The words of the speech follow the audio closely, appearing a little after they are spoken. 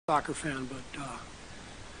soccer fan, but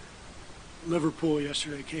Liverpool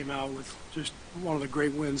yesterday came out with just one of the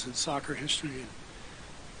great wins in soccer history. And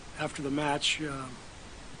after the match,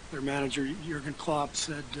 their manager Jurgen Klopp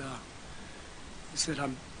said, he said,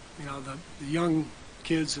 the young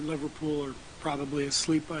kids in Liverpool are probably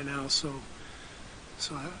asleep by now, so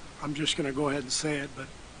I'm just going to go ahead and say it, but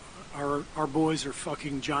our boys are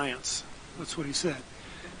fucking giants. That's what he said.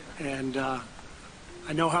 And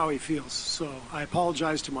I know how he feels, so I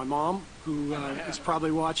apologize to my mom, who is probably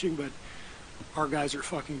watching, but our guys are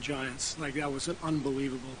fucking giants. Like, that was an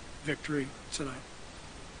unbelievable victory tonight.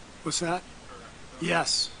 What's that?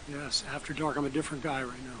 Yes, yes. After dark, I'm a different guy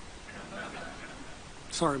right now.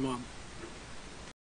 Sorry, Mom.